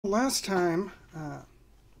Last time,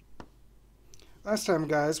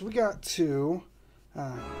 guys, we got to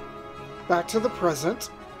back to the present,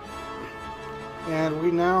 and we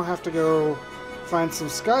now have to go find some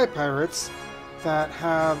sky pirates that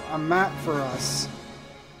have a map for us,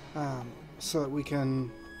 so that we can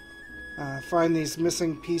find these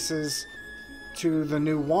missing pieces to the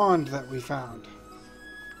new wand that we found.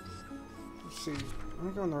 Let's see, am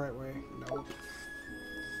I going the right way? Nope.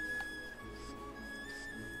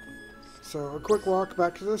 So a quick walk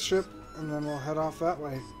back to the ship, and then we'll head off that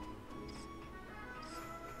way.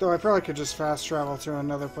 Though I probably could just fast travel to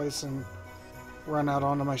another place and run out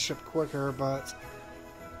onto my ship quicker, but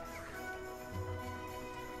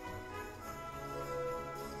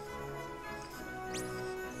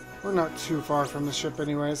we're not too far from the ship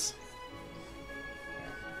anyways.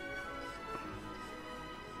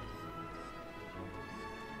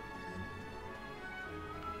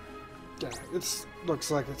 Yeah, it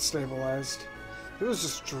looks like it's stabilized. It was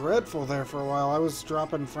just dreadful there for a while. I was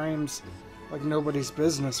dropping frames like nobody's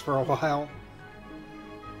business for a while.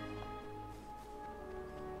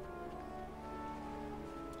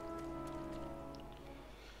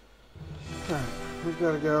 Alright, we've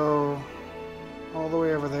got to go all the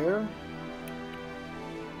way over there.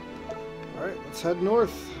 Alright, let's head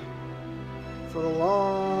north for the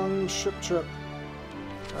long ship trip.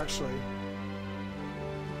 Actually,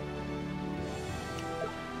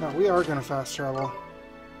 no, we are going to fast travel,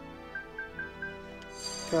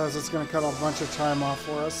 because it's going to cut a bunch of time off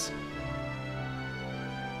for us.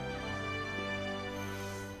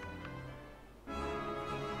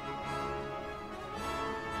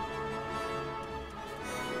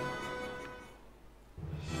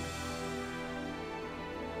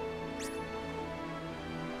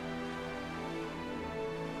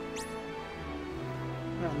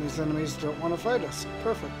 And these enemies don't want to fight us.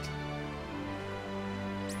 Perfect.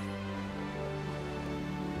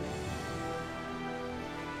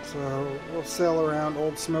 So we'll sail around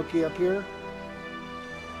Old Smoky up here.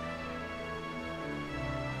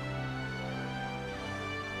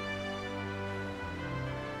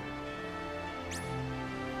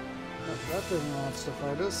 That thing wants to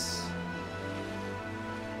fight us.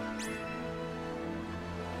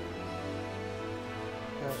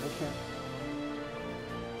 Yeah, I can't.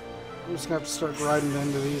 I'm just gonna have to start riding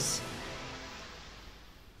into these.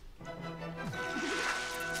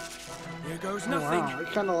 Here goes Oh, nothing. wow, I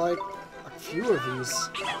kind of like a few of these.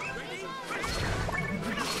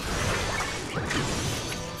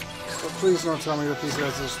 But please don't tell me that these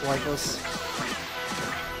guys just like us.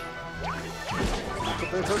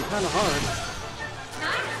 But they hurt kind of hard.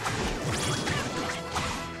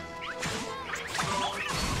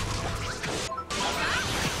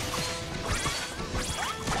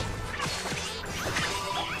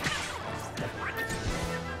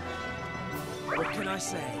 What can I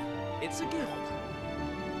say? It's a guild.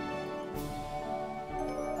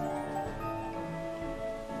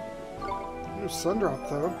 There's Sundrop,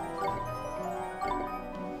 though.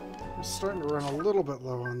 We're starting to run a little bit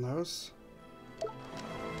low on those.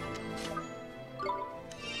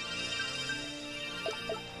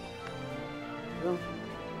 There we go.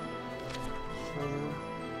 Further.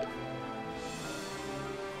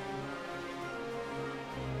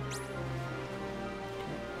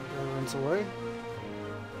 Okay, guy runs away.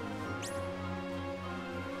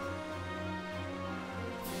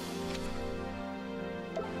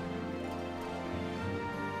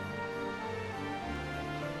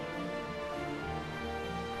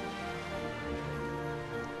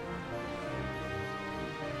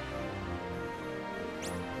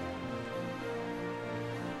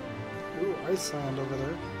 Ooh, ice land over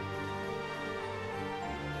there.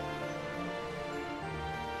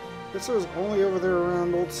 Guess it was only over there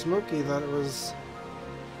around Old Smoky that it was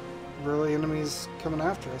really enemies coming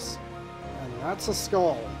after us. And that's a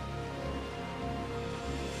skull.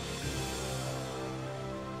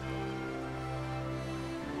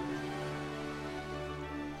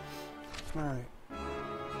 Alright.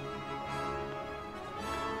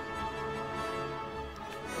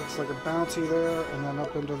 Looks like a bounty there, and then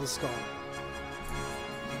up into the skull.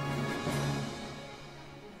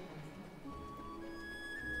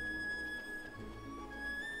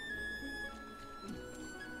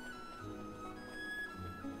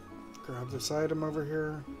 Grab this item over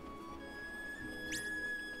here.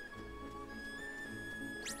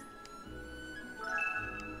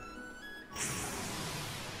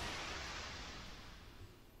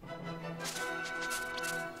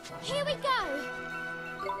 Here we go!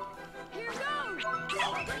 Here goes!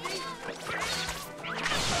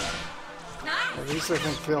 At least I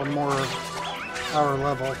think feel more our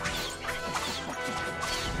level.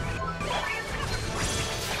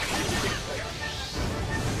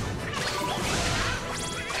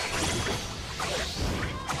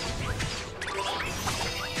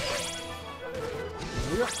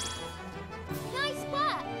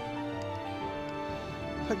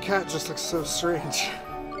 That cat just looks so strange.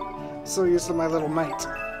 So used to my little mate.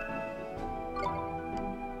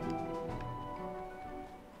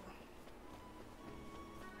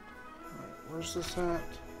 Where's this at?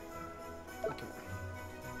 Okay.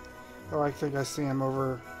 Oh, I think I see him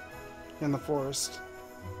over in the forest.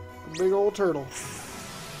 A big old turtle.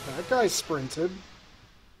 That guy sprinted.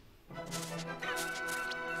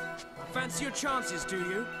 Fancy your chances, do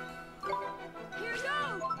you? Here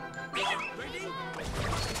goes! Ready?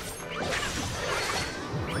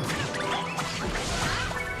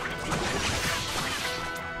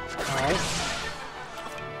 Alright.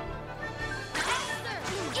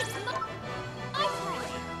 It's my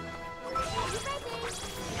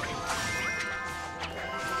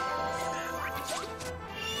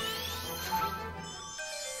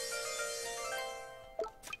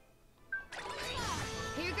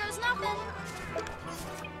Here goes nothing.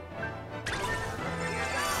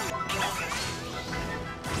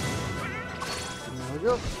 There we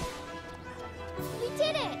go. We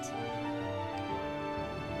did it!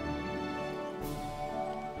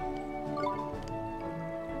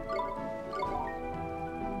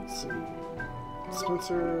 Let's see.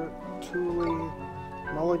 Spencer, Tooley,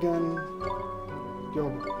 Mulligan,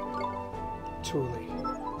 Gilbert. Tooley.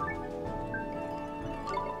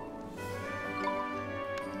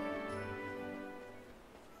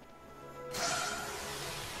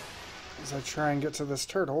 As I try and get to this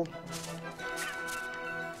turtle.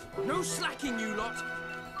 No slacking, you lot.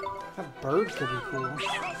 That bird could be cool.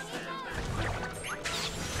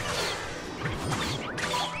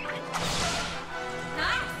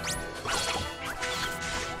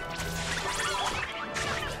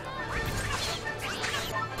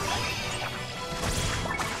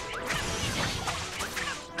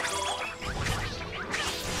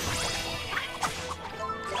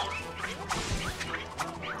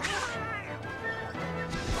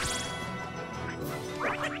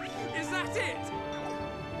 Is that it?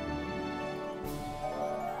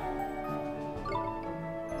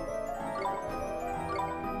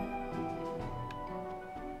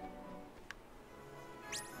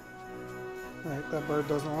 Alright, that bird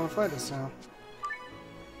doesn't want to fight us now.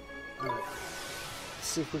 Alright. Let's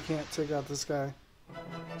see if we can't take out this guy.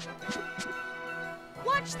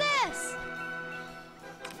 Watch this!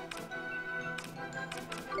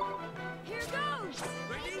 Here goes!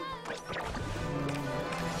 Ready?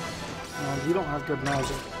 No, you don't have good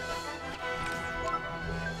magic.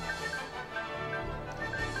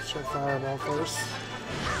 Check fireball first.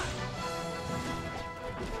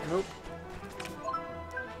 Nope.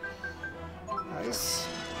 Nice.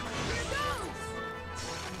 Here goes!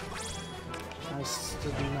 Nice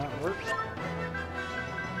did not work.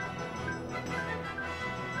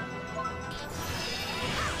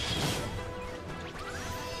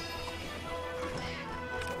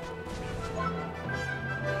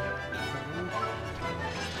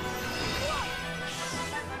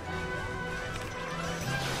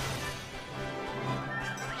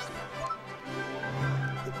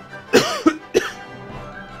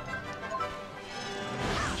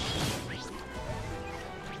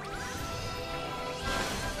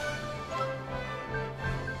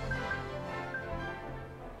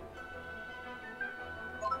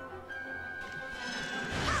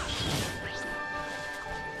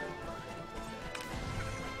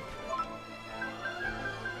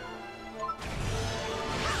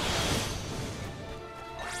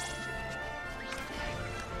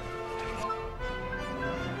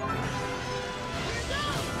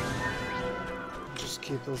 Just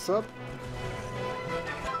keep this up.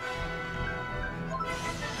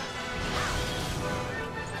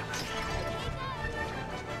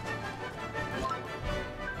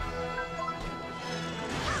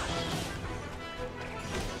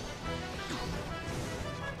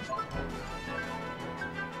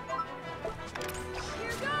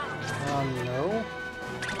 Here goes! No.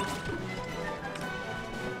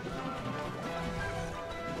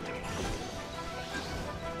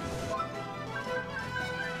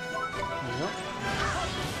 Nope.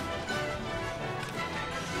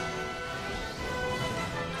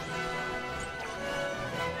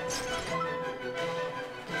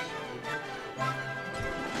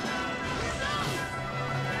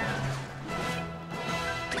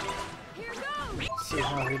 Here goes! See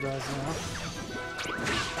how he does now.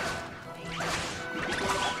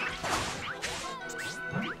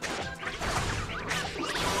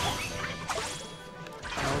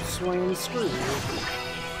 I'll swing screw.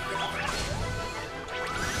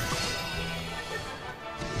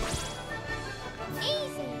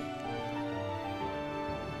 Easy!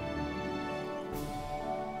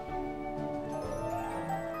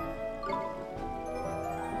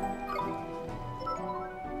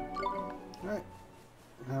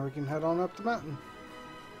 we can head on up the mountain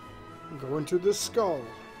and go into this skull.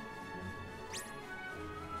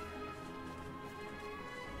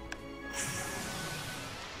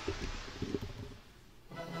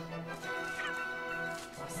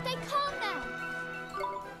 Stay calm now.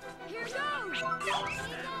 Here goes.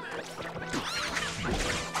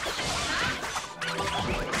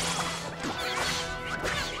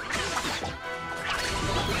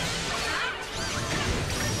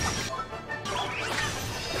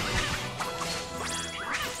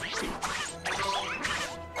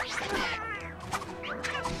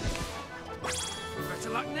 Better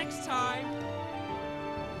luck next time.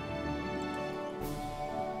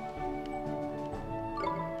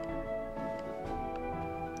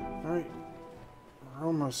 Alright, we're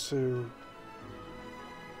almost to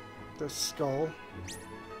this skull.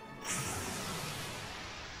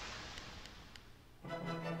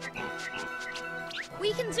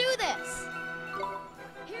 We can do this.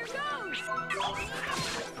 Here goes.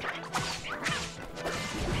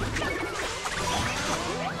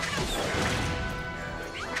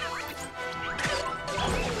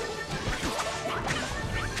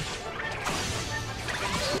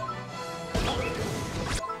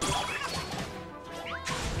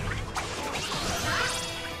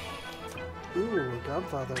 Ooh,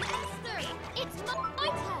 Godfather. Faster! It's my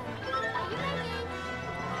turn. Are you ready?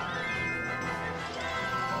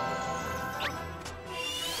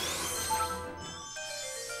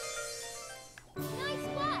 Nice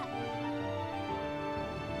work.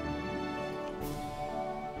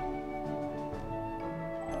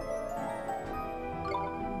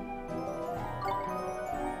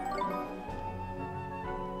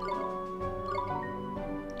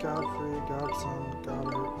 Godfrey, Godson,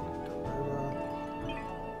 Goddard, Goddard.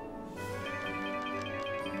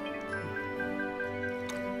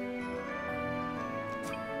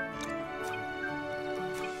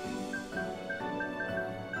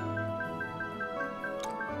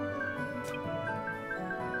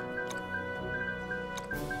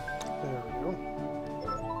 There we go.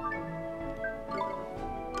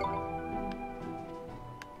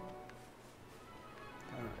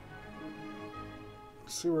 Alright.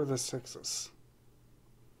 Let's see where this takes us.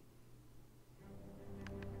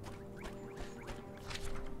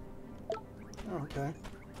 Oh, okay.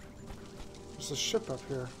 There's a ship up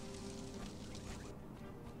here.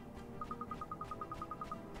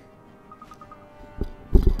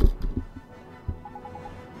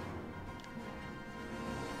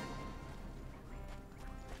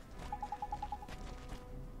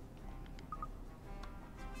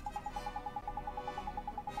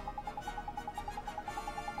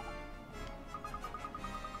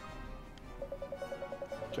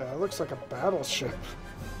 Yeah, it looks like a battleship.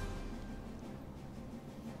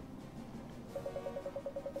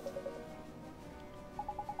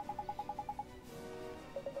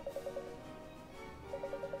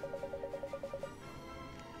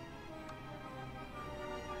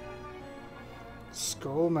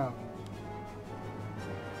 Skull Mountain.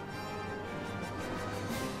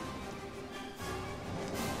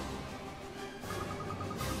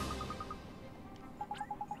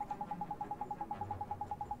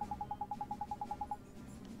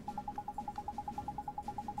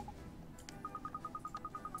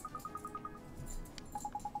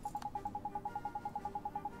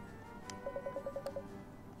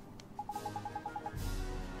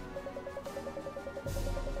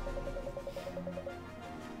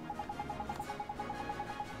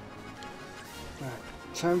 Alright,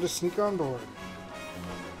 time to sneak on board.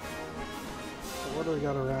 So what do we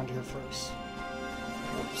got around here first?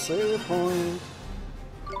 Oh, Sailor Point.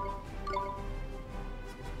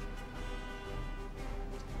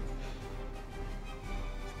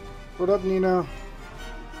 What up, Nino?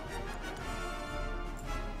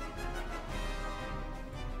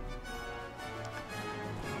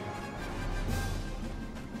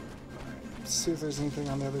 Let's see if there's anything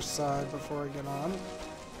on the other side before I get on.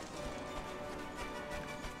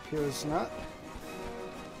 Appears not.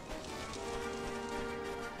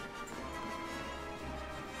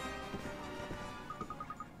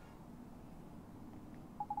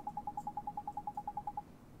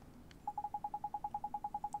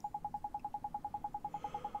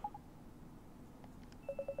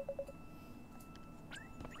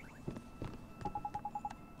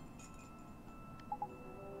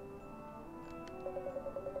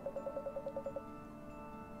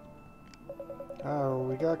 Oh,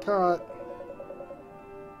 we got caught.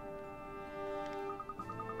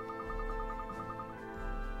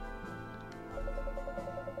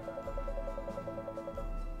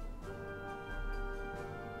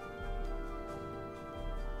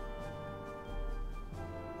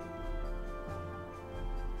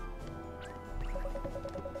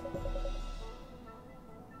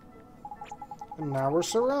 And now we're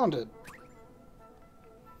surrounded.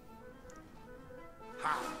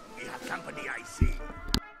 Ha! We have company, I see.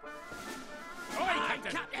 Oi,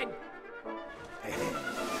 Captain!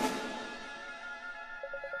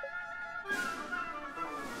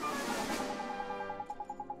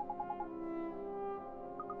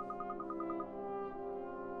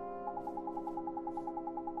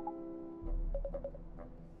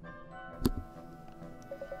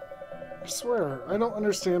 I swear, I don't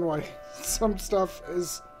understand why some stuff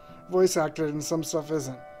is voice acted and some stuff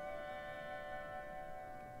isn't.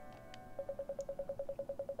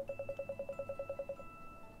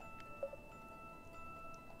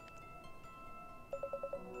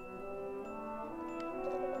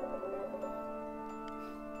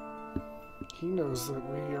 He knows that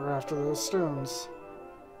we are after those stones.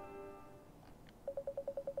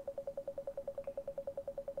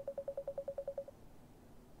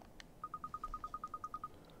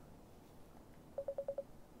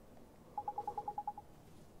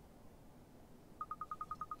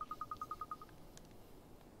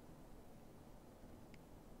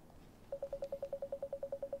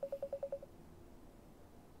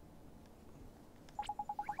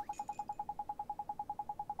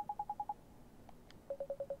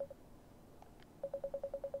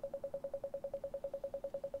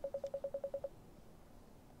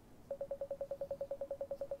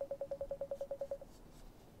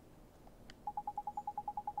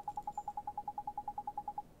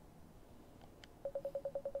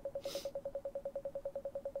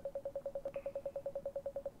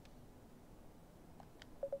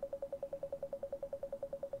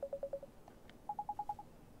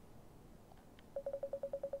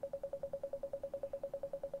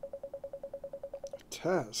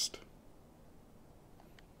 Test.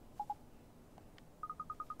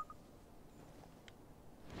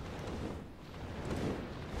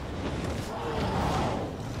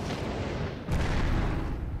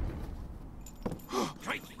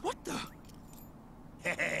 Crikey, what the?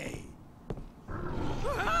 Hey!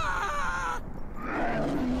 Ah!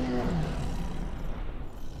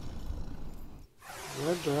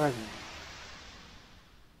 Red dragon.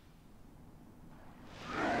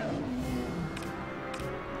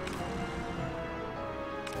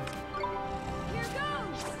 Here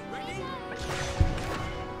goes! Ready?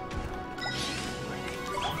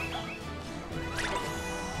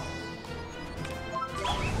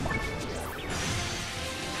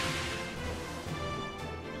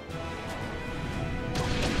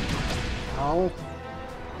 Ow.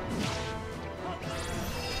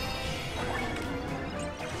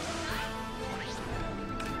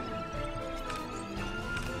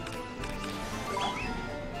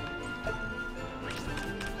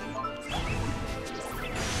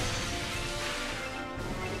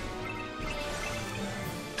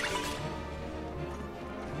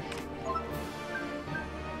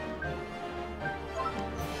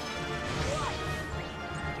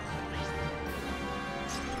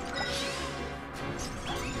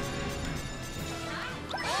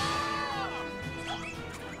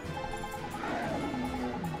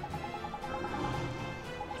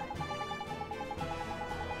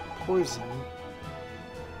 Poison.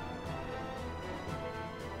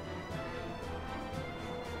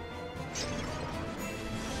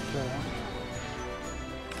 Okay.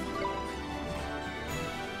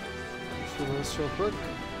 Do this real quick.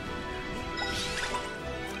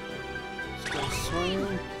 Let's go swing.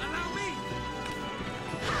 Allow me!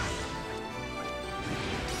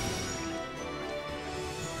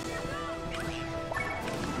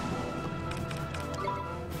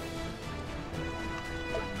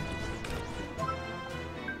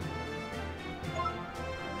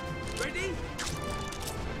 Ready?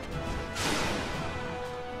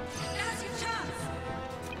 Now's your chance!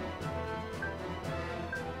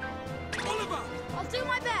 Oliver! I'll do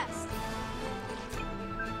my best!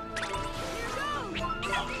 Here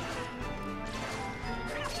goes!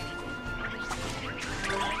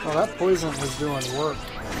 Oh, that poison is doing work.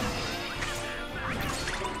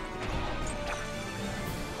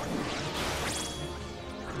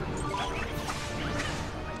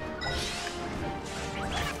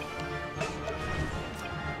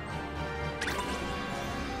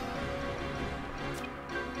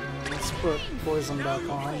 Let's put poison back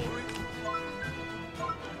on.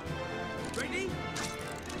 Ready?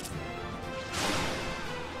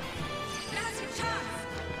 Now's your chance!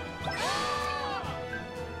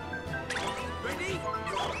 Ready?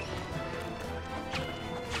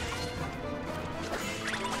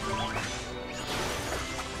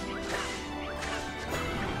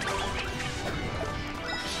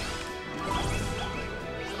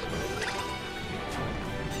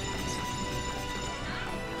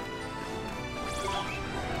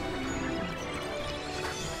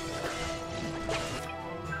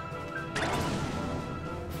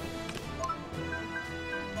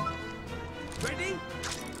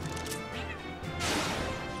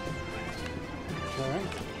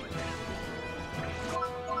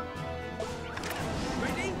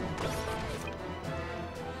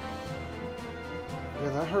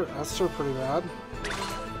 hurt Esther pretty bad.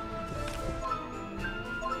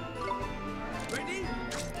 Ready?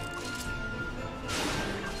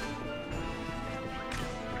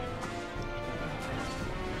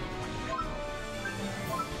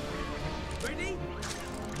 Ready?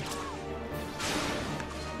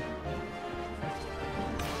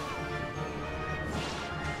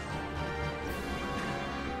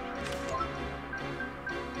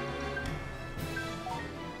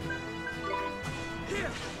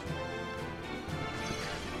 Here.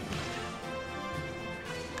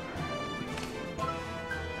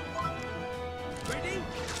 Ready?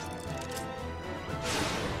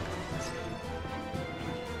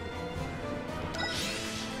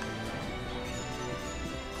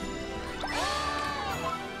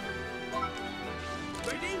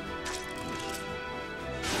 Ready?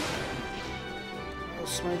 Oh,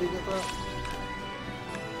 Smitey, get that?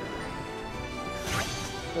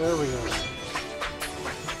 There we go.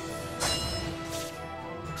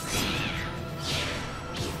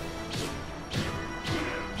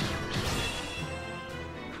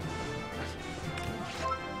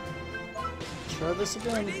 Try this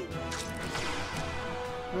again. Ready?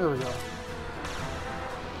 There we go.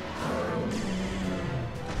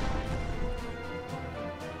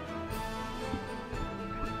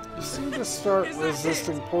 You seem to start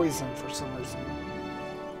resisting poison for some reason.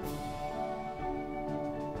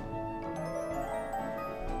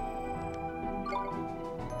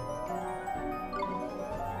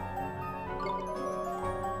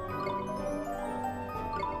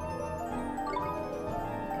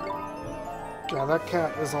 Yeah, that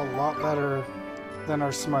cat is a lot better than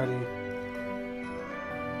our Smitey.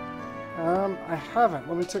 I haven't.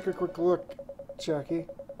 Let me take a quick look, Jackie.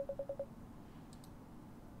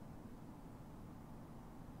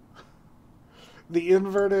 The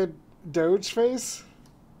inverted Doge face?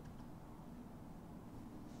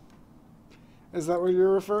 Is that what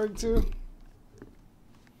you're referring to?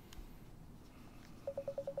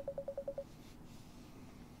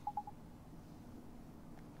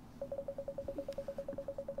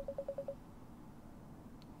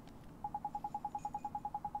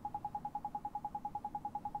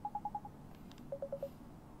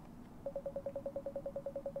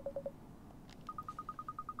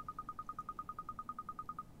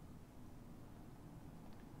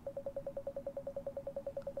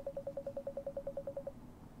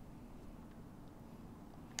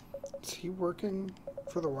 Is he working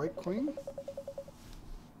for the White Queen?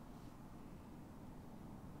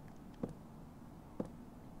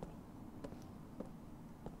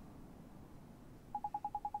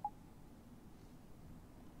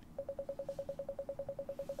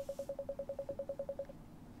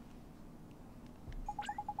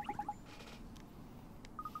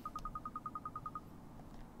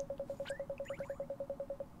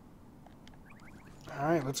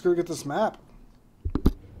 Alright, let's go get this map.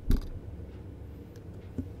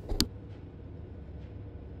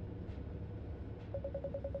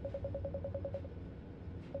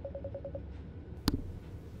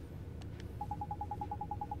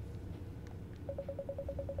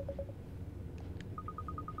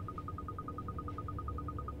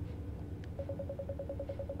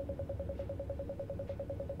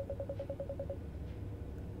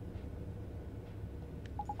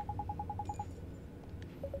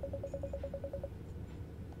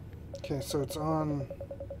 Okay, so it's on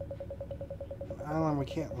an island we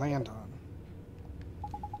can't land on.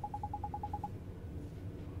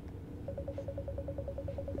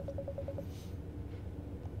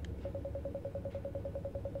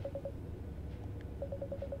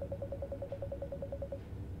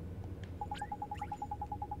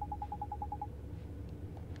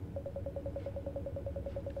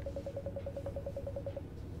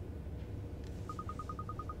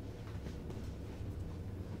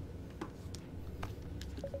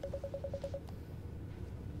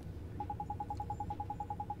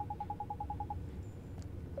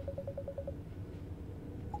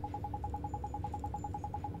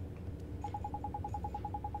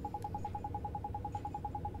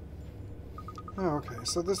 Oh, okay,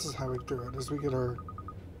 so this is how we do it, is we get our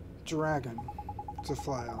dragon to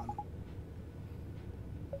fly on.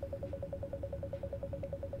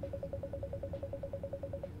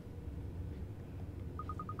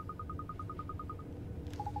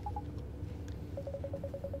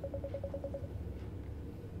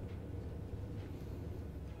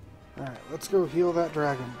 Alright, let's go heal that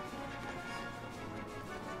dragon.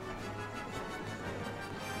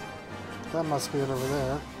 That must be it over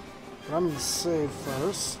there. But I'm going to save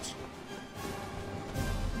first.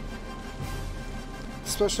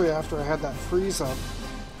 Especially after I had that freeze up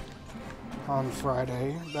on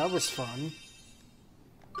Friday. That was fun.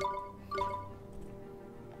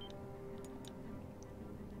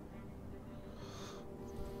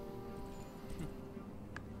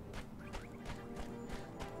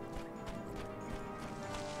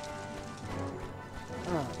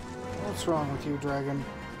 What's wrong with you, dragon?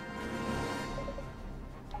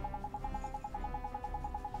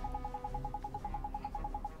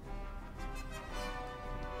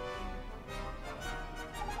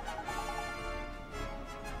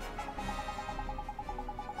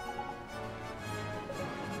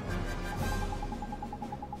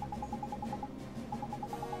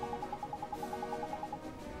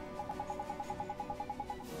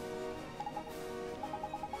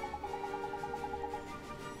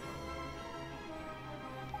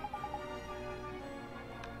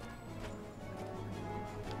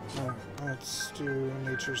 Alright, let's do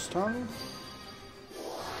Nature's Tongue.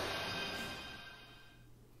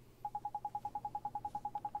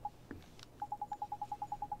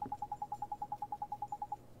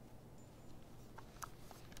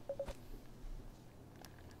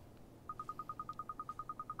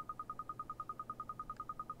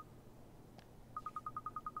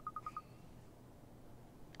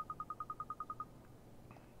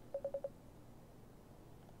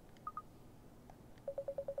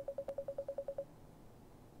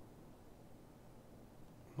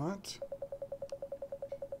 What?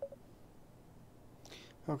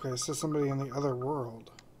 Okay, so somebody in the other world.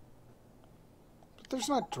 But there's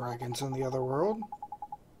not dragons in the other world.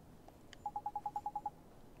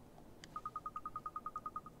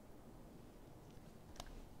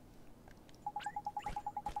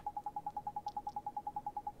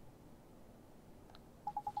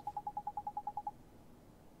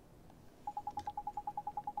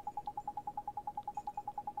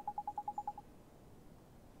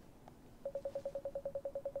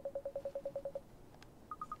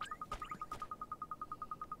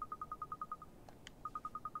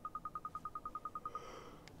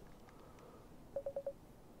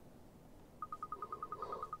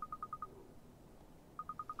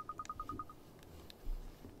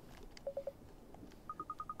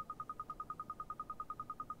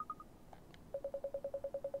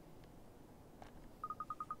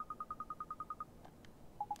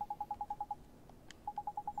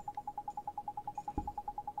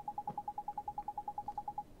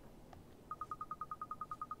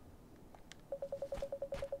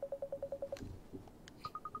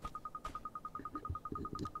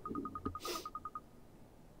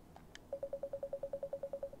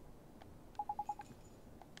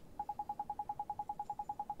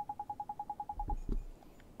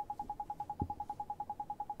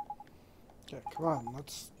 Okay, come on,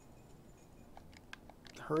 let's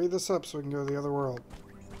hurry this up so we can go to the other world.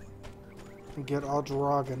 And get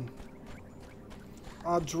Aldrogan.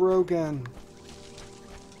 Aldrogan!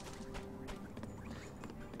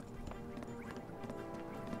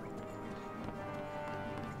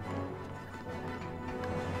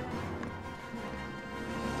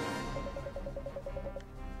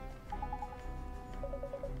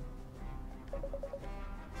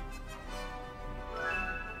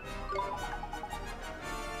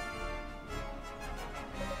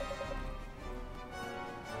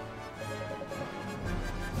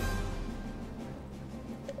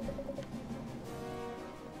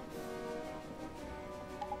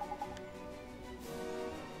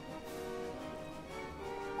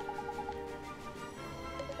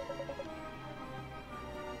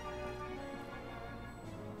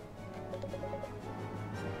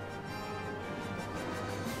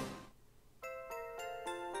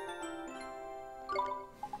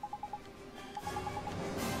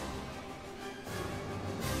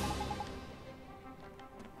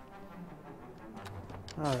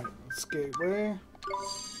 Alright, let's gateway.